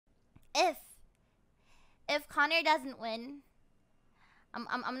if Connor doesn't win,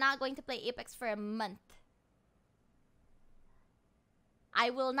 I'm not going to play Apex for a month. I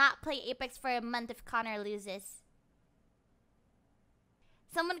will not play Apex for a month if Connor loses.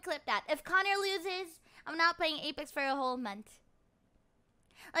 Someone clip that. If Connor loses, I'm not playing Apex for a whole month.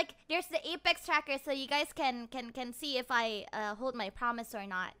 Like, there's the Apex tracker, so you guys can see if I hold my promise or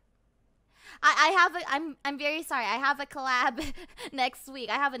not. I'm very sorry. I have a collab next week.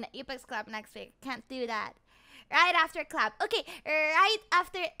 I have an Apex collab next week. Can't do that. Right after collab. Okay, right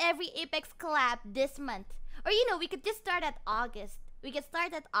after every Apex collab this month. Or you know, we could just start at August. We could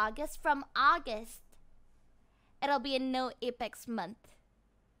start at August. From August, it'll be a no Apex month.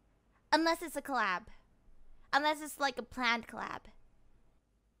 Unless it's a collab. Unless it's like a planned collab.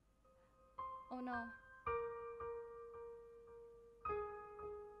 Oh no.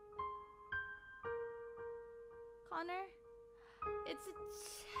 Connor? It's a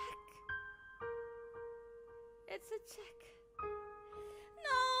check. It's a check.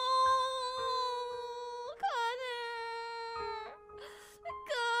 No! Connor!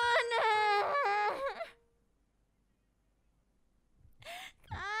 Connor!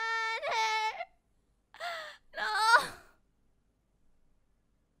 Connor! No!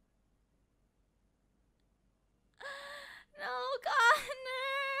 No, Connor!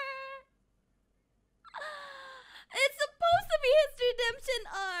 It's supposed to be his redemption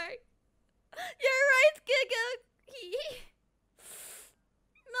arc! You're right, Giga!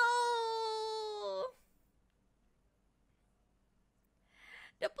 No!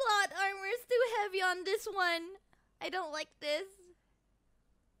 The plot armor is too heavy on this one. I don't like this.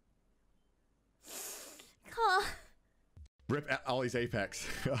 Rip Ollie's Apex.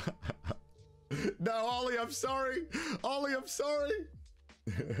 No, Ollie, I'm sorry. Ollie, I'm sorry.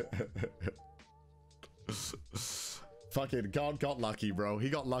 Fucking God got lucky, bro. He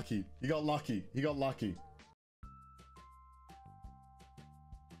got lucky. He got lucky. He got lucky.